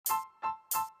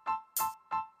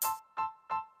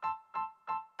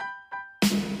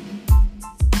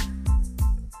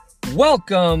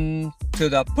Welcome to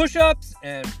the Push-Ups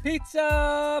and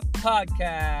Pizza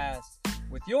Podcast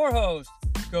with your hosts,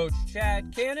 Coach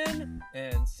Chad Cannon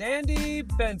and Sandy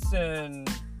Benson.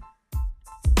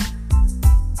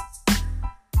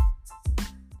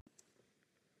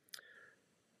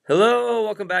 Hello,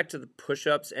 welcome back to the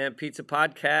Push-Ups and Pizza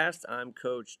Podcast. I'm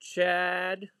Coach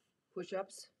Chad.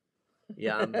 Push-ups?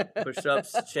 Yeah, I'm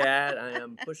Push-Ups Chad. I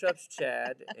am Push-Ups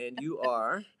Chad, and you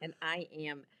are? And I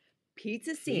am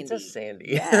Pizza Sandy. Pizza Sandy.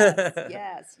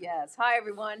 Yes. Hi,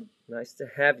 everyone. Nice to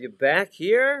have you back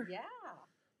here. Yeah.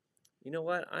 You know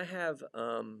what? I have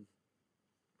a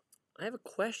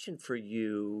question for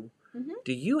you. Mm-hmm.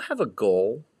 Do you have a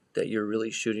goal that you're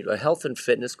really shooting, a health and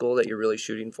fitness goal that you're really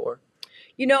shooting for?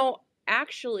 You know,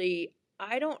 actually,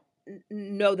 I don't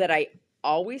know that I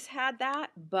always had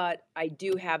that, but I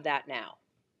do have that now.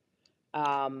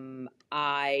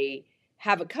 I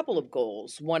have a couple of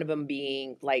goals. One of them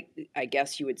being, like, I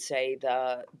guess you would say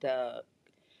the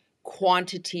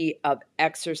quantity of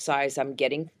exercise I'm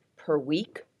getting per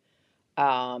week.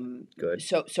 Good.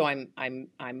 So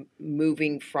I'm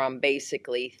moving from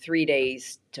basically 3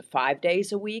 days to 5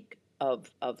 days a week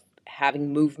of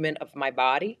having movement of my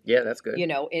body. Yeah, that's good. You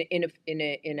know,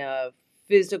 in a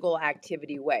physical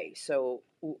activity way. So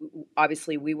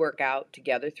obviously we work out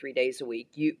together 3 days a week.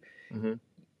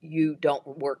 You don't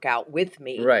work out with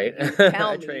me. Right. You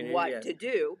tell me Training, what yes. to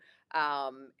do.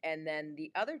 And then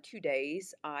the other 2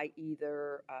 days, I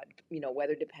either,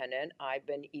 weather dependent, I've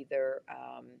been either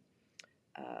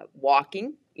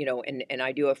walking, and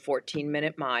I do a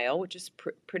 14-minute mile, which is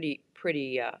pretty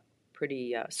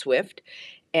swift,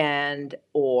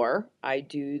 or I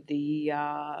do the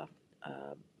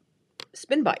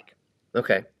spin bike.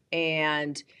 Okay.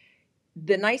 And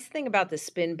the nice thing about the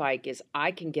spin bike is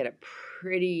I can get a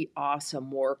pretty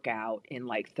awesome workout in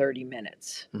like 30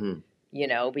 minutes. Mm-hmm.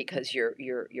 Because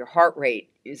your heart rate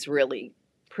is really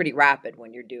pretty rapid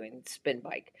when you're doing spin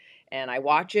bike. And I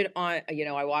watch it on,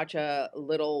 I watch a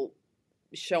little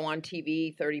show on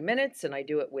TV, 30 minutes, and I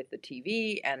do it with the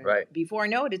TV. And Right. Before I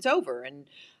know it, it's over. And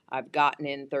I've gotten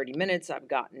in 30 minutes, I've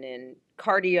gotten in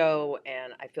cardio,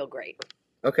 and I feel great.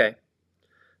 Okay.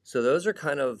 So those are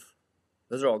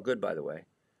all good, by the way.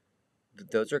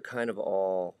 Those are kind of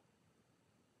all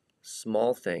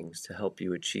small things to help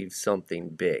you achieve something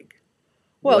big.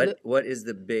 Well, what is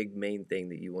the big main thing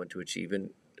that you want to achieve,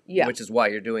 and yeah. which is why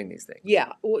you're doing these things?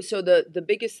 Yeah. So the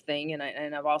biggest thing,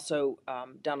 and I've also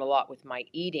done a lot with my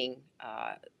eating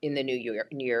in the new year,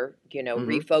 Mm-hmm.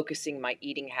 refocusing my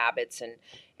eating habits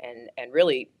and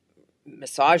really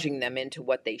massaging them into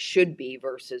what they should be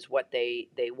versus what they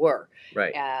were.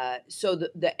 Right. So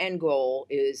the end goal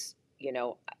is,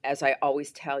 as I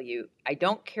always tell you, I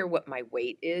don't care what my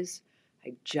weight is.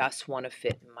 I just want to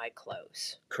fit in my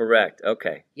clothes. Correct.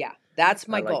 Okay. Yeah, that's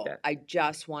my I like goal. that. I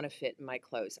just want to fit in my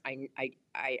clothes. I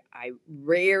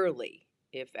rarely,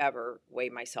 if ever, weigh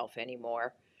myself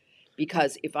anymore,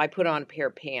 because if I put on a pair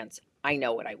of pants, I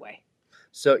know what I weigh.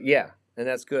 So yeah, and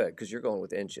that's good because you're going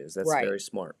with inches. That's Right. very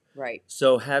smart. Right.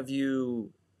 So you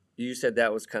said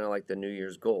that was kind of like the New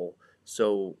Year's goal.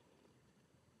 So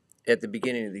at the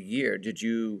beginning of the year, did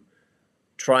you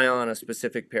try on a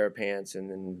specific pair of pants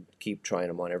and then keep trying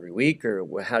them on every week, or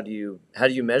how do you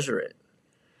measure it?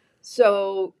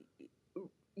 So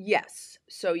yes.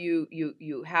 So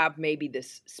you have maybe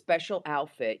this special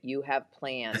outfit you have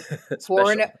planned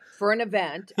for an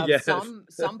event of Yes. some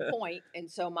point, and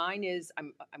so mine is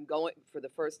I'm going for the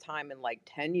first time in like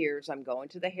 10 years. I'm going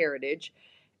to the Heritage,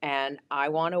 and I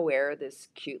want to wear this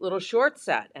cute little short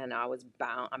set, and I'm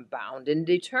bound and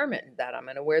determined that I'm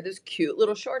going to wear this cute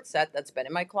little short set that's been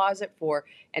in my closet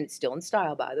and it's still in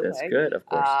style, by the way. That's good, of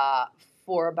course.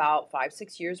 For about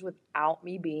 5-6 years without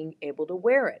me being able to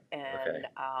wear it. And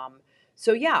Okay.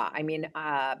 so yeah, I mean,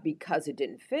 because it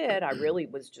didn't fit, I really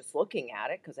was just looking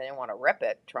at it because I didn't want to rip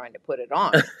it trying to put it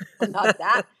on. Not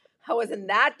that I wasn't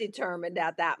that determined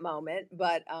at that moment,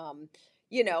 but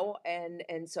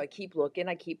and so I keep looking,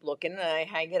 and I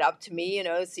hang it up to me,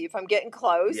 see if I'm getting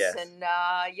close. Yes. And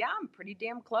yeah, I'm pretty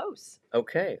damn close.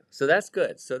 Okay, so that's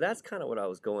good. So that's kind of what I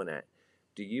was going at.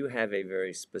 Do you have a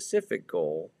very specific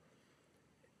goal?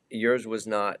 Yours was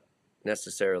not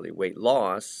necessarily weight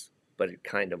loss, but it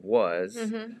kind of was.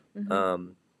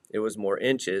 It was more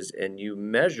inches, and you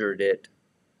measured it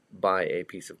by a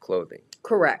piece of clothing.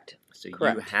 Correct. So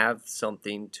Correct. you have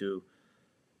something to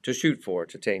shoot for,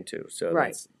 to attain to. So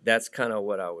Right. that's kind of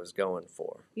what I was going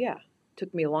for. Yeah.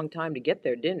 Took me a long time to get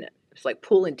there, didn't it? It's like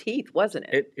pulling teeth, wasn't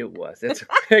it? It was.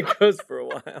 It goes for a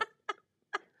while.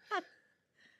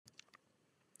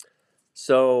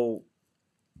 So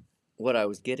what I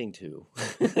was getting to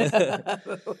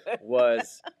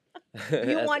was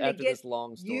You wanted to after get this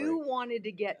long story. you wanted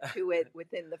to get to it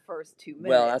within the first 2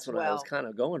 Well, minutes. that's what I was Well, kind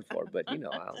of going for, but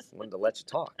wanted to let you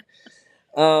talk.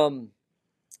 Um,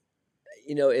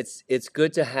 it's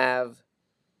good to have.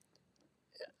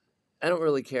 I don't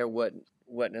really care what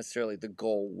necessarily the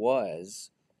goal was.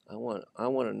 I want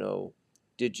to know,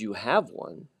 did you have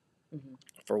one? mhm,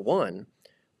 For one,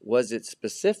 was it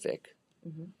specific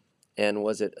mhm. and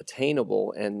was it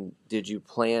attainable, and did you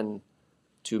plan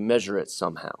to measure it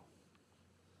somehow?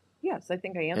 Yes, I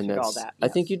think I And answered all that. I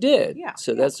think you Yes. did. Yeah,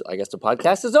 So yeah. I guess the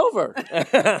podcast is over.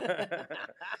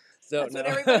 So That's no. what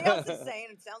everybody else is saying.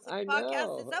 It sounds like I the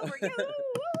podcast is know. over.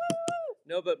 Yoo-hoo!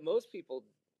 No, but most people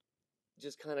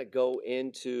just kind of go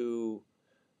into,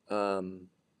 um,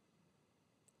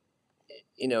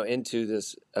 into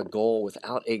this a goal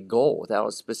without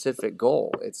a specific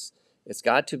goal. It's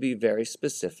got to be very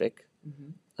specific.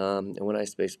 Mhm. And when I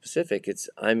say specific,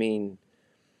 I mean,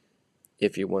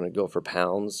 if you want to go for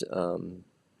pounds, if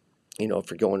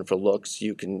you're going for looks,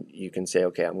 you can say,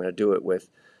 okay, I'm going to do it with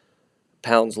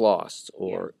pounds lost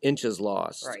or inches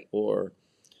lost, Right. or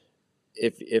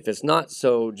if it's not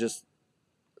so just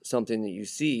something that you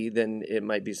see, then it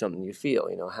might be something you feel.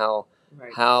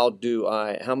 Right. How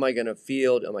am I going to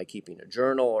feel? Am I keeping a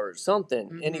journal or something?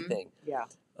 Mhm. Anything. Yeah.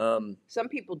 Um, Some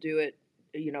people do it,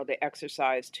 they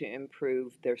exercise to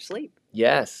improve their sleep.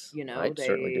 yes, You know, I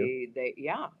certainly do.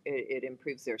 it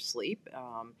improves their sleep.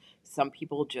 Some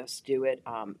people just do it.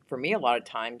 For me, a lot of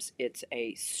times it's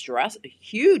a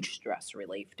huge stress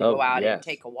relief to go Oh out and yes,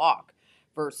 take a walk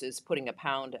versus putting a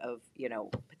pound of,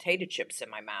 potato chips in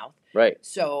my mouth. right.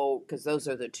 So, because those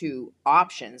are the two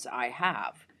options I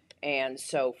have. And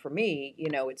so for me,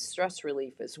 it's stress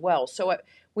relief as well. So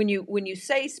when you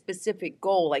say specific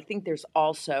goal, I think there's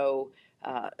also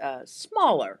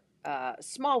smaller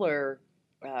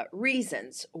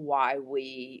reasons why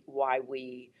we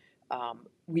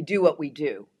do what we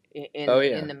do Oh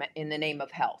in yeah, in the name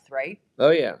of health, right? oh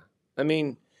yeah. I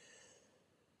mean,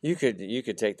 you could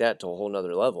take that to a whole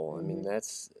nother level. I mean, Hmm.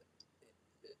 that's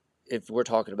if we're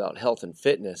talking about health and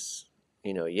fitness.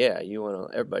 Yeah,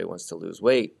 everybody wants to lose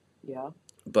weight, Yeah,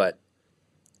 but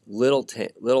little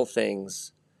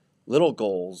things, little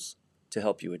goals to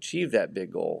help you achieve that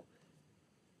big goal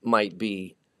might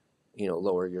be,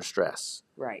 lower your stress,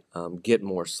 right. get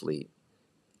more sleep,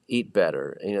 eat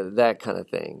better, that kind of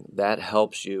thing. That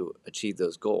helps you achieve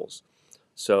those goals.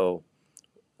 So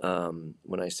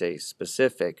when I say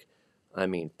specific, I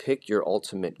mean pick your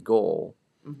ultimate goal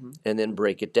Hmm. and then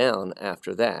break it down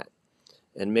after that.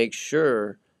 And make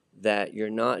sure that you're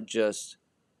not just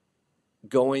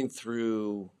going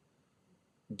through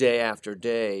day after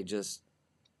day just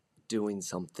doing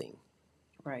something.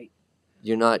 Right.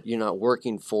 You're not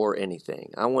working for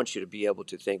anything. I want you to be able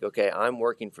to think, okay, I'm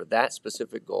working for that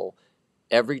specific goal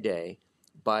every day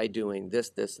by doing this,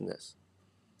 this, and this.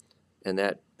 And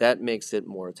that makes it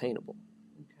more attainable.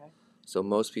 Okay. So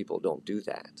most people don't do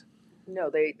that. No,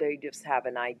 they just have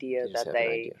an idea They just that have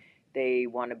an idea. they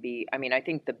want to be. I mean, I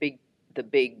think the big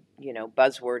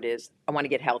buzzword is I want to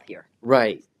get healthier,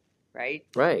 Right, right?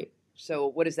 right. So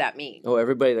what does that mean? Oh,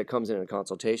 everybody that comes in a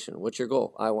consultation, what's your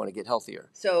goal? I want to get healthier.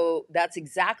 So that's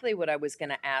exactly what I was going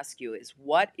to ask you is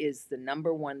what is the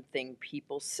number one thing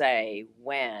people say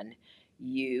when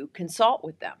you consult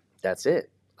with them? That's it.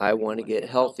 I want to wanna get get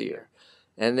healthier.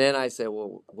 And then I say,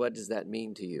 well, what does that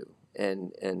mean to you?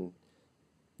 And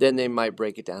then they might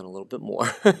break it down a little bit more.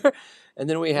 And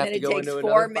then we And have then to it go takes into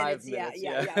 4 another 5 minutes. Yeah, minutes.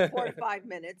 yeah, yeah. 4 to 5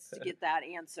 minutes to get that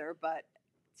answer, but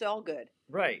it's all good.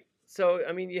 Right. So,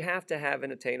 I mean, you have to have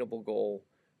an attainable goal,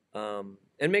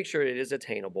 and make sure it is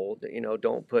attainable.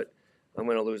 Don't put, I'm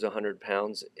going to lose 100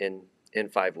 pounds in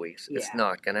 5 weeks. It's Yeah.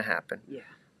 not going to happen. Yeah.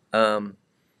 Um,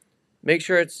 make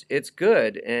sure it's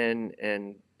good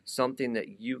and something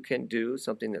that you can do,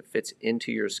 something that fits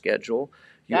into your schedule.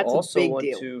 You That's a also big want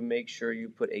deal. to make sure you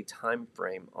put a time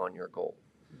frame on your goal.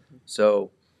 Mhm.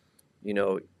 So, you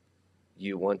know,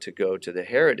 you want to go to the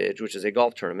Heritage, which is a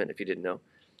golf tournament, if you didn't know,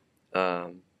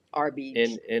 RB.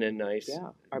 in a nice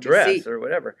Yeah. dress RBC. or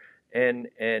whatever, and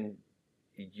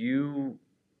you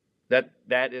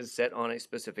that is set on a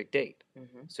specific date, Hmm.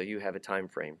 so you have a time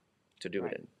frame to do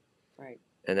Right. it in. Right.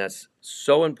 And that's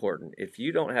so important. If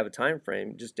you don't have a time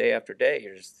frame, just day after day,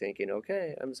 you're just thinking,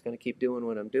 okay, I'm just going to keep doing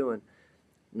what I'm doing,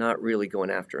 not really going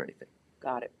after anything.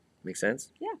 Got it. Make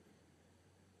sense? Yeah.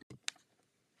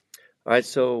 All right,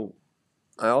 so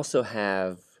I also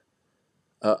have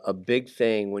a big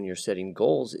thing when you're setting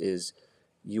goals is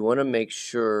you want to make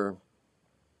sure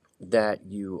that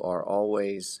you are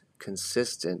always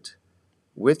consistent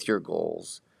with your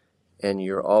goals and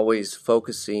you're always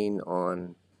focusing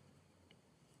on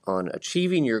on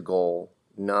achieving your goal,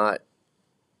 not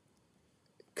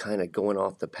kind of going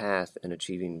off the path and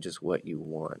achieving just what you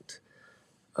want.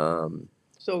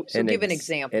 So give an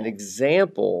example. An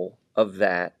example of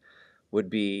that would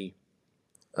be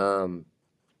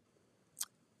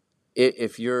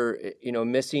if you're,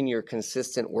 missing your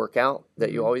consistent workout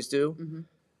that you always do,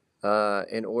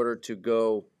 in order to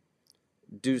go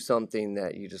do something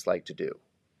that you just like to do.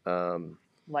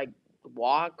 Like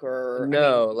walk or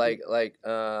no,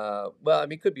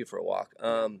 it could be for a walk,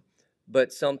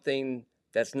 but something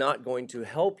that's not going to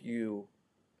help you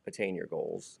attain your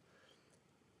goals.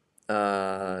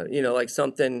 Like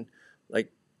something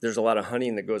like there's a lot of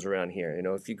hunting that goes around here.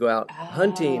 If you go out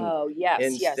hunting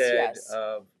instead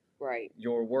of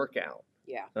your workout.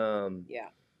 Yeah.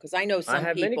 Because I know some I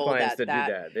have people many clients that do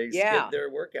that. They skip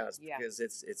their workouts because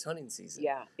it's hunting season.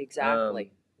 Yeah,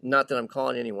 exactly. Not that I'm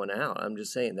calling anyone out. I'm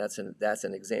just saying that's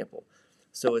an example.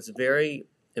 So it's very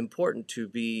important to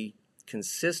be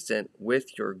consistent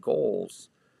with your goals,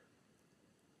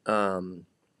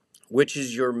 which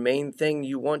is your main thing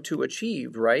you want to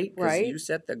achieve, right? Because you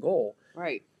set the goal.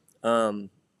 Right.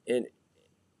 And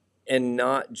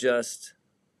not just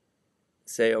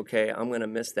say, okay, I'm going to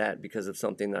miss that because of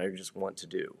something that I just want to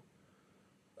do,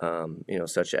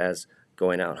 such as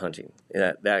going out hunting,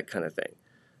 that kind of thing.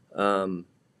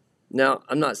 Now,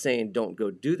 I'm not saying don't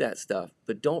go do that stuff,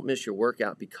 but don't miss your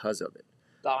workout because of it.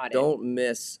 Got it. Don't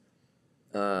miss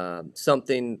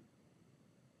something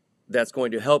that's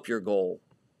going to help your goal,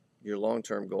 your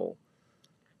long-term goal,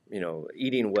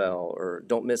 eating well, or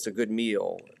don't miss a good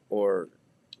meal, or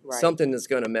something that's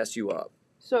going to mess you up.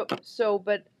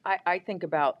 But I think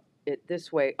about it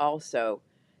this way also.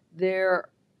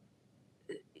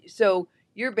 So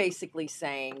you're basically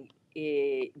saying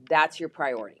that's your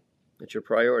priority. It's your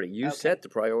priority. You set the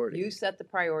priority. You set the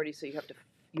priority, so you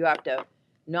have to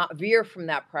not veer from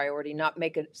that priority, not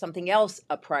make something else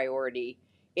a priority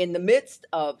in the midst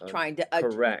of trying to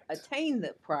attain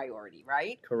the priority,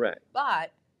 right? Correct.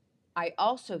 But I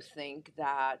also think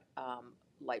that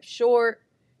life's short.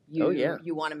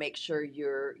 You want to make sure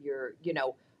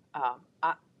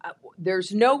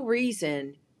there's no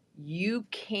reason you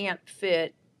can't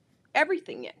fit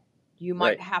everything in. You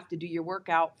might have to do your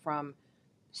workout from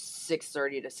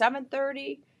 6:30 to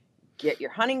 7:30, get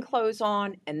your hunting clothes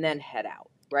on, and then head out,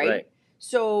 right?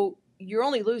 So you're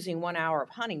only losing 1 hour of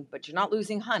hunting, but you're not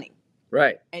losing hunting.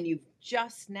 Right. And you've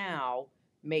just now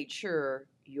made sure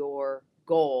your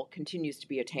goal continues to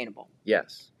be attainable.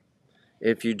 Yes.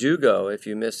 If you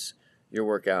miss your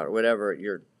workout or whatever,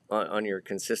 you're on your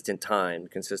consistent time,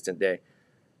 consistent day,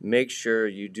 make sure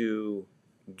you do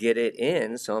get it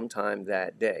in sometime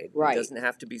that day. Right. It doesn't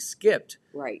have to be skipped.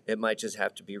 Right. It might just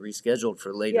have to be rescheduled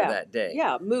for later that day.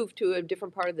 Yeah, move to a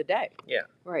different part of the day. Yeah.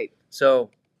 Right. So,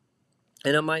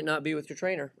 and it might not be with your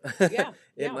trainer. Yeah.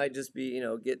 It might just be,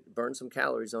 burn some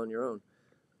calories on your own.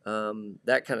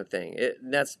 That kind of thing.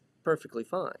 That's perfectly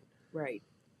fine. Right.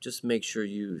 Just make sure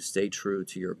you stay true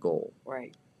to your goal.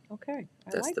 Right. Okay.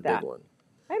 That's the big one.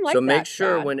 I like that. So make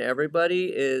sure when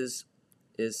everybody is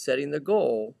setting the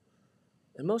goal,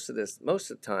 and most of the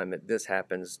time this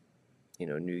happens,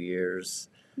 New Year's,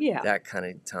 that kind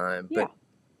of time. Yeah. But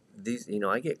these,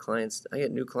 I get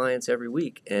new clients every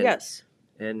week, and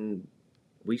and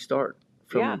we start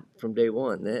from day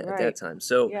one at that time.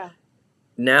 So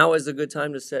now is a good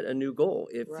time to set a new goal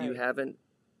if you haven't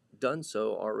done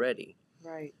so already.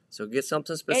 Right. So get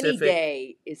something specific. Any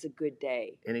day is a good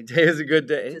day. Any day is a good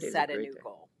day. To set a new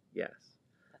goal. Yes.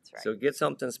 That's right. So get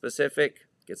something specific,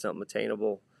 get something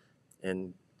attainable,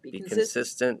 and be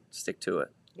consistent. Stick to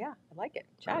it. Yeah, I like it.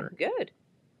 Chad, good.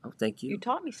 Oh, thank you. You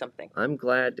taught me something. I'm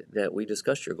glad that we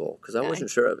discussed your goal because I wasn't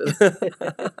sure of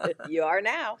it. You are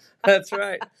now. That's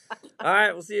right. All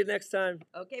right, we'll see you next time.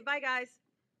 Okay, bye, guys.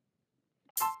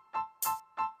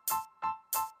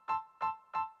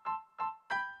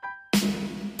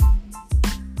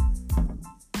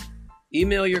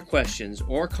 Email your questions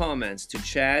or comments to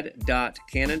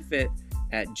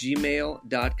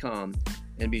chad.cannonfit@gmail.com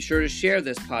and be sure to share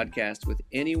this podcast with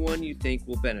anyone you think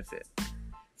will benefit.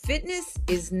 Fitness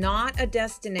is not a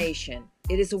destination.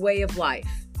 It is a way of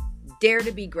life. Dare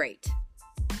to be great.